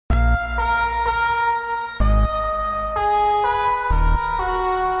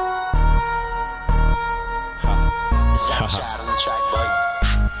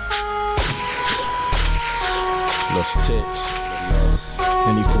lost tips.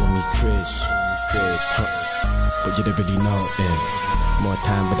 Then he call me Chris. But you don't really know it. More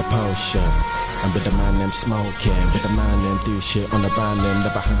time with the potion. And with the man them smoking, with the man them do shit on the band them.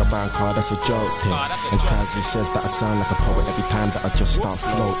 Never hang around car, that's a joke thing. And Kazi says that I sound like a poet every time that I just start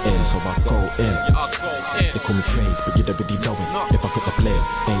floating. So I go in. They call me crazy, but you don't really know it. If I got the blade,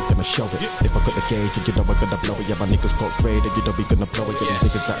 ain't gonna show it. If I got the gauge, and you know I'm gonna blow it. Yeah, my niggas got grade, and you know we gonna blow it. Yeah, these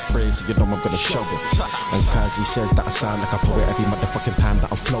niggas act brave, so you know I'm gonna show it. And Kazi says that I sound like a poet every motherfucking time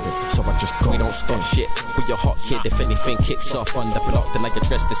that I'm flowing. So I just go. We don't stop shit, we a hot kid. If anything kicks off on the block, then I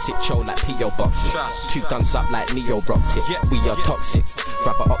address the sit-show like P.O. boxes. 2 guns up like Neo rocked it. We are toxic.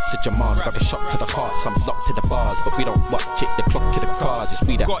 Grab an oxygen mask, grab a shot to the heart. Some locked to the bars, but we don't watch it. The clock to the cars, it's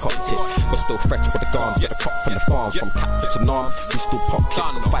we that cocked it. We're still fresh with the guns, get a cop from the farm. From Catford to Nam, we still pop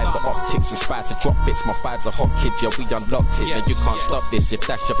clips. Got fiber optics, inspired to drop bits. My vibes are hot kids, yeah, we unlocked it. And you can't stop this if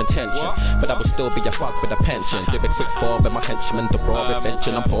that's your intention. But I will still be a fuck with a pension. Do a quick ball with my henchman, the raw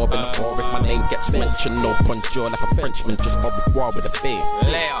invention. I'm pouring the pour if my name gets mentioned. No bonjour like a Frenchman, just au revoir with a beer.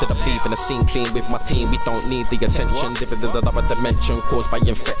 Did I leave in the scene clean with my team? We don't need the attention. Living in another dimension caused by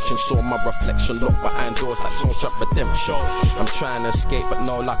infection. Saw my reflection locked behind doors like Soul Shop Redemption. I'm trying to escape but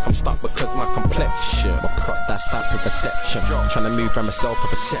no luck, I'm stuck because my complexion. My prop, that's type of reception. Trying to move around myself for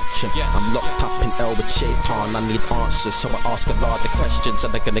perception. I'm locked up in hell with shaitan, I need answers. So I ask a lot of questions.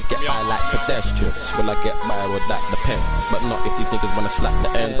 Are they gonna get by like pedestrians? Will I get by? Well that depends. But not if these niggas wanna slap the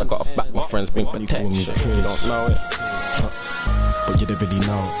ends. I gotta back my friends, bring protection. You don't know it, but you don't really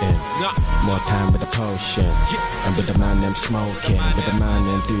know it. More time with the potion. And with the man them smoking, with the man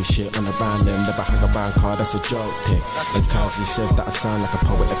them do shit on the band them. Never hang around car, that's a joke thing. And Kazi says that I sound like a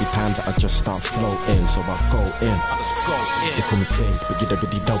poet every time that I just start floating. So I go in. They call me crazy, but you don't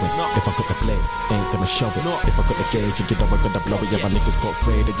really know it. If I got the blade, ain't gonna show it. If I got the gauge, and you know I'm gonna blow it. Yeah, my niggas got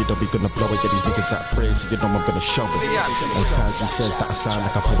grade, and you know we gonna blow it. Yeah, these niggas act brave, so you know I'm gonna show it. And Kazi says that I sound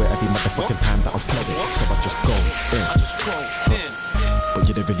like a poet every motherfucking time that I'm flowing. So I just go in. But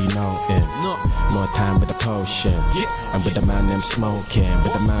you don't really know it. More time with the potion. And with the man them smoking,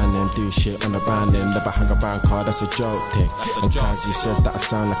 with the man them do shit on the band them. Never hang around car, that's a joke thing. And Kazi says that I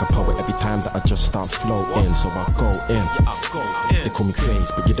sound like a poet every time that I just start floating. So I go in. They call me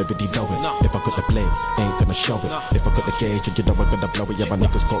crazy, but you don't really know it. If I got the blade, ain't gonna show it. If I got the gauge, and you know I'm gonna blow it. Yeah, my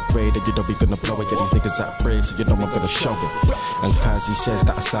niggas got grade, and you know we gonna blow it. Yeah, these niggas act brave, so you know I'm gonna show it. And Kazi says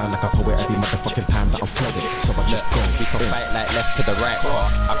that I sound like a poet every motherfucking time that I'm flowing. So I just go. We can fight like left to the right.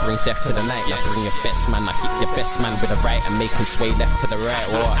 I bring death to the night. I bring your best man. I keep your best man with the right and make him sway left to the right.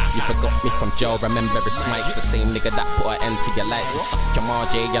 Or you forgot me from jail. Remember it's Smikes, the same nigga that put an end to your life. So suck your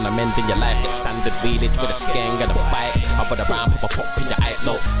RJ and I'm ending your life. Get standard wheelage with a skeng and a bite. I put a round, pop a pop in your eye.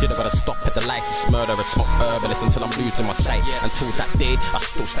 No, you don't gotta stop at the lights. It's murder, it's smoke herbalist until I'm losing my sight. Until that day, I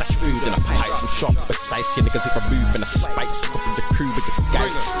still stash food in a pipe. I'm sharp, precise. Your niggas hit removing a spice. Copy the crew with your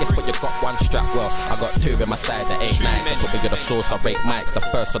guys. Guess what, you got one strap. Well, I got 2 in my side that ain't nice. I put me with the sauce, I rate mics. The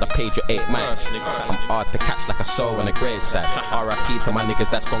first on the page, you 8 mics. I'm hard to catch like a soul on a graveside. R.I.P. to my niggas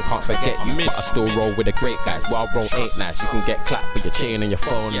that's gone, can't forget you. But I still roll with the great guys. Well, I roll ain't nice. You can get clapped for your chain and your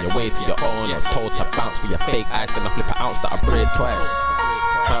phone and your way to your own. I'm told to bounce with your fake eyes, then I flip an ounce that I braid twice.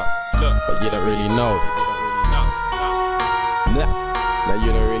 But you don't really know it. Now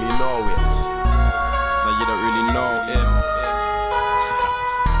you don't really know it. Now you don't really know it.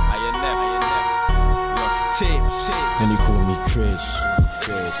 I ain't never lost tips. And you call me Chris.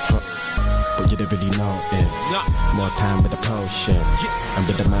 But you don't really know it. More time with the potion. And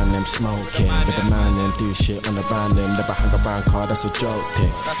with the man them smoking, with the man them do shit on the band them. Never hang around car, that's a joke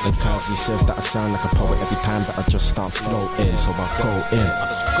thing. And Kazi says that I sound like a poet every time that I just start floating. So I go in.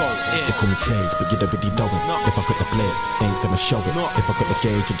 They call me crazy, but you don't really know it. If I got the blade, ain't gonna show it. If I got the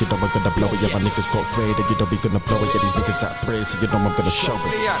gauge, and you know I'm gonna blow it. Yeah, my niggas got grade, and you know we gonna blow it. Yeah, these niggas act brave, so you know I'm gonna show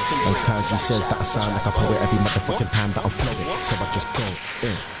it. And Kazi says that I sound like a poet every motherfucking time that I'm flowing. So I just go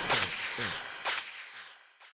in.